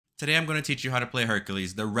Today I'm going to teach you how to play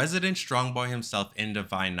Hercules, the resident strong boy himself in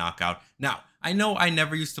Divine Knockout. Now, I know I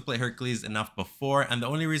never used to play Hercules enough before, and the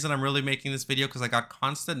only reason I'm really making this video because I got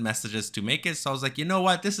constant messages to make it, so I was like, you know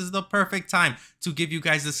what, this is the perfect time to give you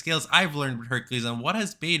guys the skills I've learned with Hercules and what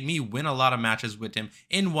has made me win a lot of matches with him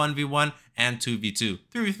in 1v1 and 2v2.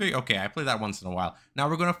 3v3, okay, I play that once in a while. Now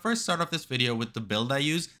we're going to first start off this video with the build I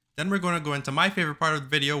use. Then we're going to go into my favorite part of the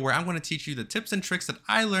video where I'm going to teach you the tips and tricks that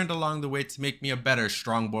I learned along the way to make me a better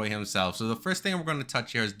strong boy himself. So the first thing we're going to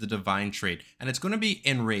touch here is the Divine trait, and it's going to be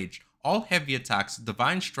Enrage. All heavy attacks,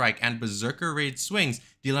 Divine Strike, and Berserker Rage swings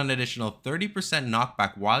deal an additional 30%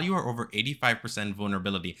 knockback while you are over 85%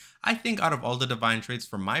 vulnerability. I think out of all the Divine traits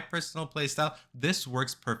for my personal playstyle, this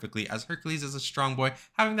works perfectly as Hercules is a strong boy.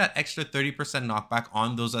 Having that extra 30% knockback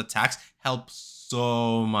on those attacks helps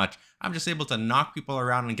so much. I'm just able to knock people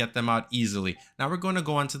around and get them out easily. Now we're going to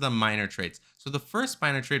go on to the minor traits. So the first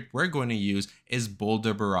minor trait we're going to use is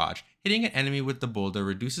Boulder Barrage. Hitting an enemy with the boulder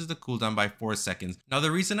reduces the cooldown by 4 seconds. Now the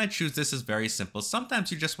reason I choose this is very simple.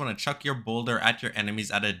 Sometimes you just want to chuck your boulder at your enemies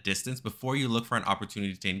at a distance before you look for an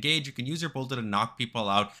opportunity to engage. You can use your boulder to knock people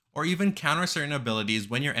out or even counter certain abilities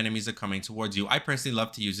when your enemies are coming towards you. I personally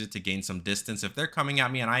love to use it to gain some distance. If they're coming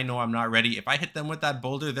at me and I know I'm not ready, if I hit them with that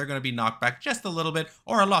boulder, they're going to be knocked back just a little bit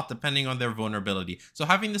or a lot depending on their vulnerability. So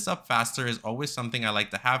having this up faster is always something I like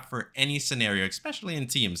to have for any scenario, especially in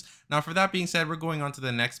teams. Now for that being said, we're going on to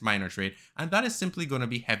the next minor trait, and that is simply going to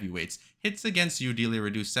be Heavyweights. Hits against you deal a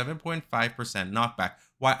reduced 7.5% knockback.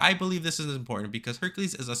 Why I believe this is important because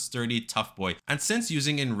Hercules is a sturdy, tough boy, and since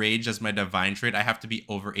using Enrage as my Divine trait, I have to be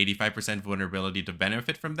over 85% vulnerability to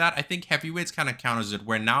benefit from that. I think Heavyweights kind of counters it,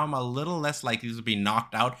 where now I'm a little less likely to be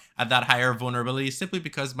knocked out at that higher vulnerability simply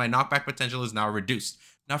because my knockback potential is now reduced.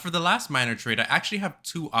 Now for the last minor trait, I actually have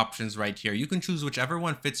two options right here. You can choose whichever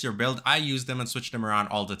one fits your build. I use them and switch them around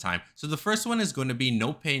all the time. So the first one is going to be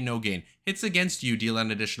No Pain, No Gain. Hits against you deal an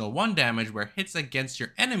additional 1 damage, where hits against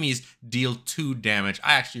your enemies deal 2 damage.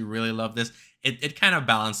 I actually really love this. It kind of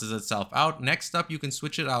balances itself out. Next up, you can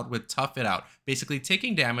switch it out with Tough It Out. Basically,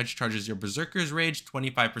 taking damage charges your Berserker's Rage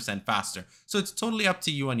 25% faster. So it's totally up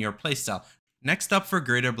to you and your playstyle. Next up, for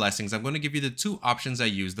Greater Blessings, I'm going to give you the two options I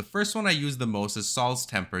use. The first one I use the most is Saul's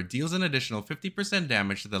Temper. Deals an additional 50%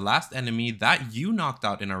 damage to the last enemy that you knocked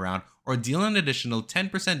out in a round, or deal an additional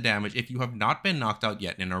 10% damage if you have not been knocked out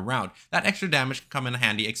yet in a round. That extra damage can come in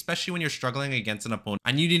handy, especially when you're struggling against an opponent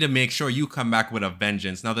and you need to make sure you come back with a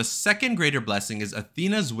vengeance. Now the second Greater Blessing is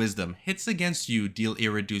Athena's Wisdom. Hits against you deal a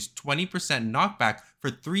reduced 20% knockback for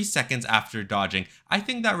 3 seconds after dodging. I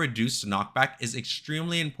think that reduced knockback is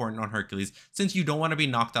extremely important on Hercules since you don't want to be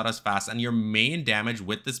knocked out as fast, and your main damage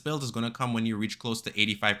with this build is going to come when you reach close to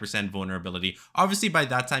 85% vulnerability. Obviously by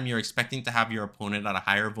that time you're expecting to have your opponent at a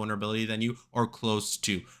higher vulnerability than you or close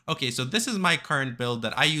to. Okay, so this is my current build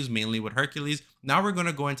that I use mainly with Hercules. Now we're going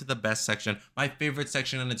to go into the best section, my favorite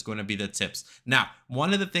section, and it's going to be the tips. Now,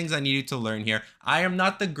 one of the things I need you to learn here, I am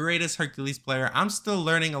not the greatest Hercules player. I'm still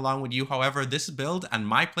learning along with you. However, this build and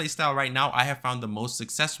my playstyle right now, I have found the most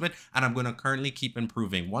success with, and I'm going to currently keep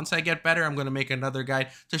improving. Once I get better, I'm going to make another guide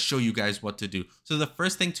to show you guys what to do. So the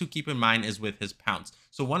first thing to keep in mind is with his pounce.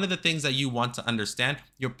 So one of the things that you want to understand,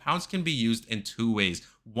 your pounce can be used in 2 ways.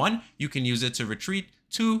 1, you can use it to retreat.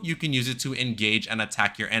 2, you can use it to engage and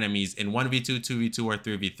attack your enemies in 1v2, 2v2, or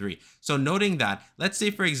 3v3. So noting that, let's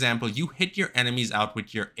say for example, you hit your enemies out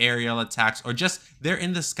with your aerial attacks or just they're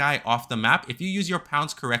in the sky off the map. If you use your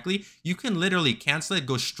pounce correctly, you can literally cancel it,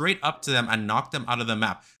 go straight up to them and knock them out of the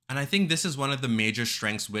map. And I think this is one of the major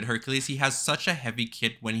strengths with Hercules. He has such a heavy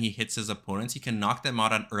kit when he hits his opponents. He can knock them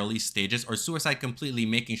out on early stages or suicide completely,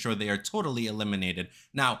 making sure they are totally eliminated.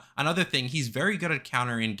 Now, another thing, he's very good at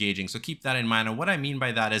counter engaging, so keep that in mind. And what I mean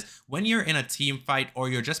by that is when you're in a team fight or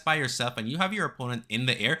you're just by yourself and you have your opponent in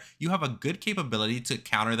the air, you have a good capability to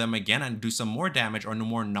counter them again and do some more damage or no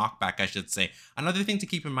more knockback, I should say. Another thing to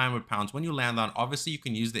keep in mind with pounce, when you land on, obviously you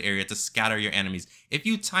can use the area to scatter your enemies. If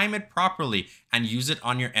you time it properly and use it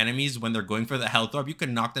on your enemies when they're going for the health orb, you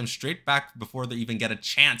can knock them straight back before they even get a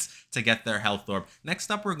chance to get their health orb. Next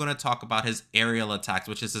up, we're going to talk about his aerial attacks,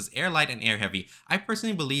 which is his air light and air heavy. I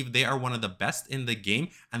personally believe they are one of the best in the game,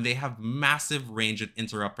 and they have massive range and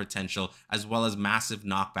interrupt potential as well as massive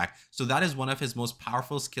knockback. So that is one of his most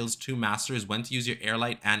powerful skills to master, is when to use your air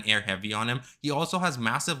light and air heavy on him. He also has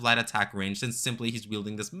massive light attack range since simply he's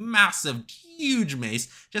wielding this massive, huge mace,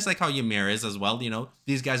 just like how Ymir is as well. You know,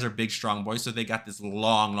 these guys are big, strong boys, so they got this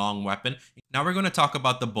long weapon. Now we're going to talk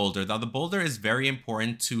about the boulder. Now the boulder is very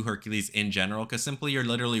important to Hercules in general because simply you're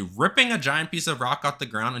literally ripping a giant piece of rock off the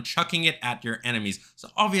ground and chucking it at your enemies. So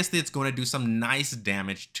obviously it's going to do some nice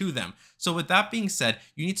damage to them. So with that being said,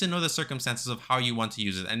 you need to know the circumstances of how you want to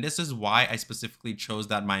use it. And this is why I specifically chose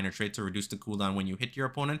that minor trait to reduce the cooldown when you hit your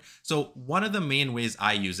opponent. So one of the main ways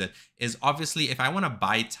I use it is obviously if I want to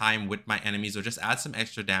buy time with my enemies or just add some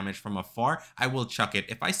extra damage from afar, I will chuck it.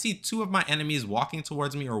 If I see two of my enemies walking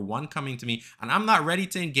towards me or one coming to me and I'm not ready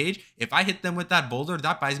to engage, if I hit them with that boulder,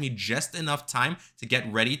 that buys me just enough time to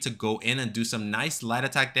get ready to go in and do some nice light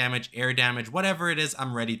attack damage, air damage, whatever it is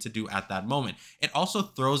I'm ready to do at that moment. It also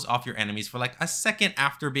throws off your enemies for like a second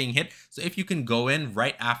after being hit. So if you can go in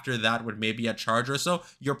right after that with maybe a charge or so,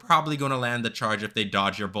 you're probably going to land the charge if they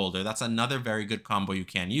dodge your boulder. That's another very good combo you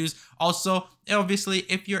can use. Also, obviously,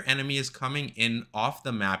 if your enemy is coming in off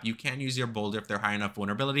the map, you can use your boulder if they're high enough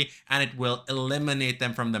vulnerability, and it will eliminate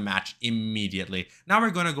them from the match immediately. Now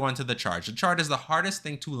we're going to go into the charge. The charge is the hardest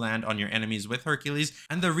thing to land on your enemies with Hercules,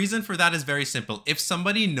 and the reason for that is very simple. If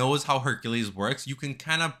somebody knows how Hercules works, you can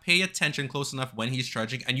kind of pay attention close enough when he's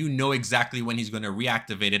charging, and you know exactly when he's going to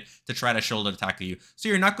reactivate it to try to shoulder attack you. So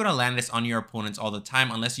you're not going to land this on your opponents all the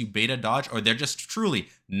time unless you beta dodge or they're just truly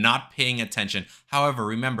not paying attention. However,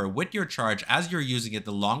 remember, with your charge, as you're using it,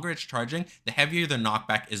 the longer it's charging, the heavier the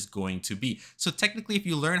knockback is going to be. So technically, if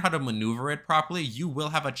you learn how to maneuver it properly, you will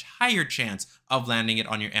have a higher chance of landing it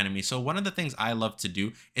on your enemy. So one of the things I love to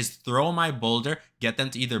do is throw my boulder, get them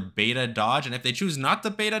to either beta dodge, and if they choose not to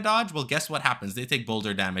beta dodge, well, guess what happens? They take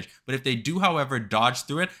boulder damage. But if they do, however, dodge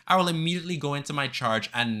through it, I will immediately go into my charge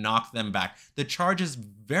and knock them back. The charge is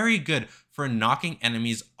very good for knocking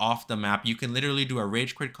enemies off the map. You can literally do a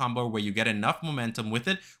rage quit combo where you get enough momentum with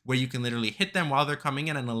it, where you can literally hit them while they're coming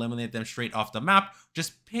in and eliminate them straight off the map.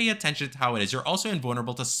 Just pay attention to how it is. You're also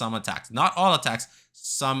invulnerable to some attacks. Not all attacks,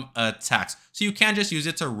 some attacks. So you can just use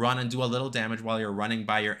it to run and do a little damage while you're running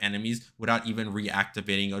by your enemies without even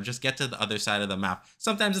reactivating or just get to the other side of the map.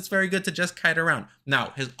 Sometimes it's very good to just kite around.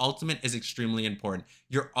 Now, his ultimate is extremely important.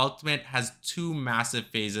 Your ultimate has two massive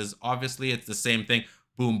phases. Obviously, it's the same thing.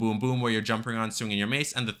 Boom, boom, boom, where you're jumping around swinging your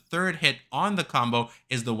mace. And the third hit on the combo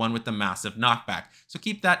is the one with the massive knockback. So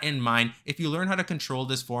keep that in mind. If you learn how to control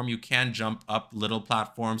this form, you can jump up little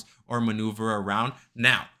platforms or maneuver around.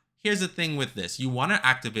 Now, here's the thing with this. You want to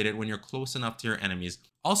activate it when you're close enough to your enemies.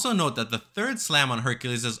 Also note that the third slam on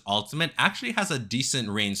Hercules' ultimate actually has a decent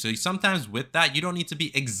range, so sometimes with that, you don't need to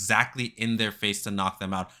be exactly in their face to knock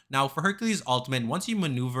them out. Now, for Hercules' ultimate, once you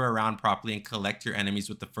maneuver around properly and collect your enemies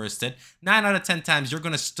with the first hit, 9 out of 10 times, you're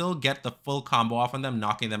going to still get the full combo off on them,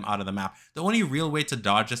 knocking them out of the map. The only real way to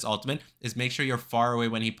dodge this ultimate is make sure you're far away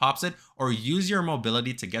when he pops it, or use your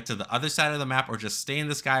mobility to get to the other side of the map, or just stay in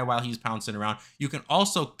the sky while he's pouncing around. You can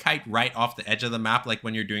also kite right off the edge of the map, like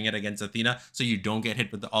when you're doing it against Athena, so you don't get hit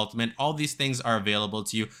with the ultimate. All these things are available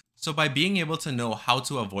to you. So by being able to know how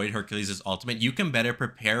to avoid Hercules' ultimate, you can better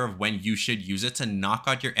prepare of when you should use it to knock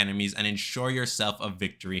out your enemies and ensure yourself a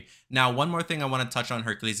victory. Now, one more thing I want to touch on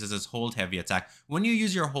Hercules is his hold heavy attack. When you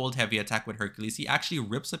use your hold heavy attack with Hercules, he actually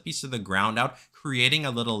rips a piece of the ground out, creating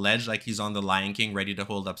a little ledge like he's on the Lion King ready to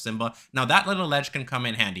hold up Simba. Now that little ledge can come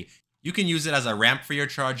in handy. You can use it as a ramp for your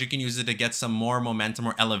charge. You can use it to get some more momentum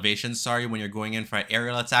or elevation, when you're going in for an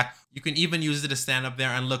aerial attack. You can even use it to stand up there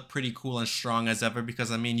and look pretty cool and strong as ever because,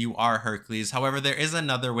 I mean, you are Hercules. However, there is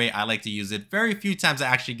another way I like to use it. Very few times I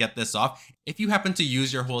actually get this off. If you happen to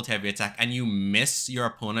use your hold heavy attack and you miss your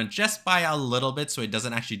opponent just by a little bit so it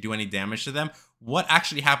doesn't actually do any damage to them, what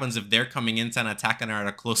actually happens if they're coming into an attack and are at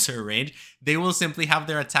a closer range? They will simply have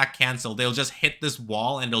their attack canceled. They'll just hit this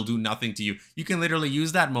wall and they'll do nothing to you. You can literally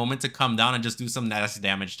use that moment to come down and just do some nice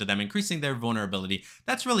damage to them, increasing their vulnerability.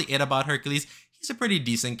 That's really it about Hercules. He's a pretty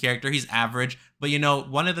decent character. He's average, but you know,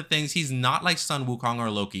 one of the things, he's not like Sun Wukong or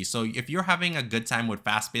Loki. So if you're having a good time with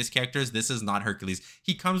fast-paced characters, this is not Hercules.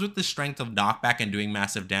 He comes with the strength of knockback and doing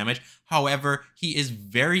massive damage. However, he is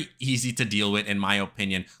very easy to deal with, in my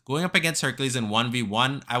opinion. Going up against Hercules in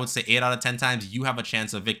 1v1, I would say 8 out of 10 times you have a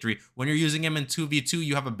chance of victory. When you're using him in 2v2,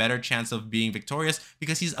 you have a better chance of being victorious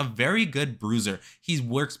because he's a very good bruiser. He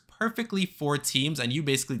works perfectly for teams, and you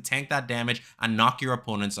basically tank that damage and knock your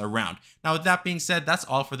opponents around. Now, with that being said, that's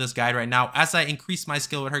all for this guide right now. As I increase my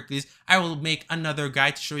skill with Hercules, I will make another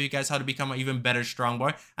guide to show you guys how to become an even better strong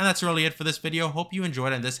boy. And that's really it for this video. Hope you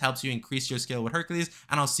enjoyed and this helps you increase your skill with Hercules,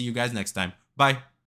 and I'll see you guys next time. Bye.